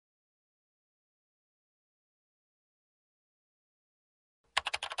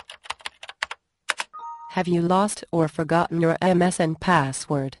Have you lost or forgotten your MSN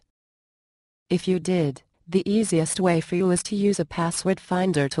password? If you did, the easiest way for you is to use a password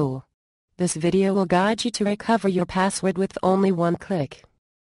finder tool. This video will guide you to recover your password with only one click.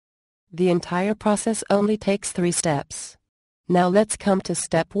 The entire process only takes 3 steps. Now let's come to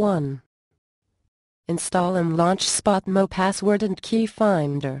step 1. Install and launch Spotmo Password and Key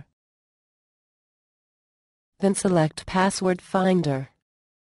Finder. Then select Password Finder.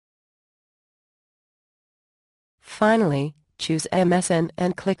 Finally, choose MSN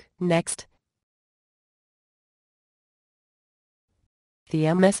and click Next. The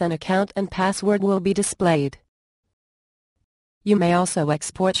MSN account and password will be displayed. You may also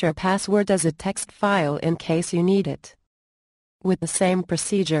export your password as a text file in case you need it. With the same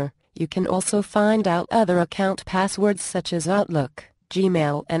procedure, you can also find out other account passwords such as Outlook,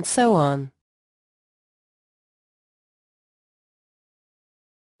 Gmail, and so on.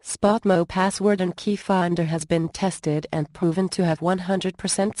 Spotmo Password and Key Finder has been tested and proven to have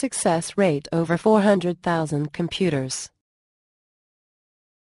 100% success rate over 400,000 computers.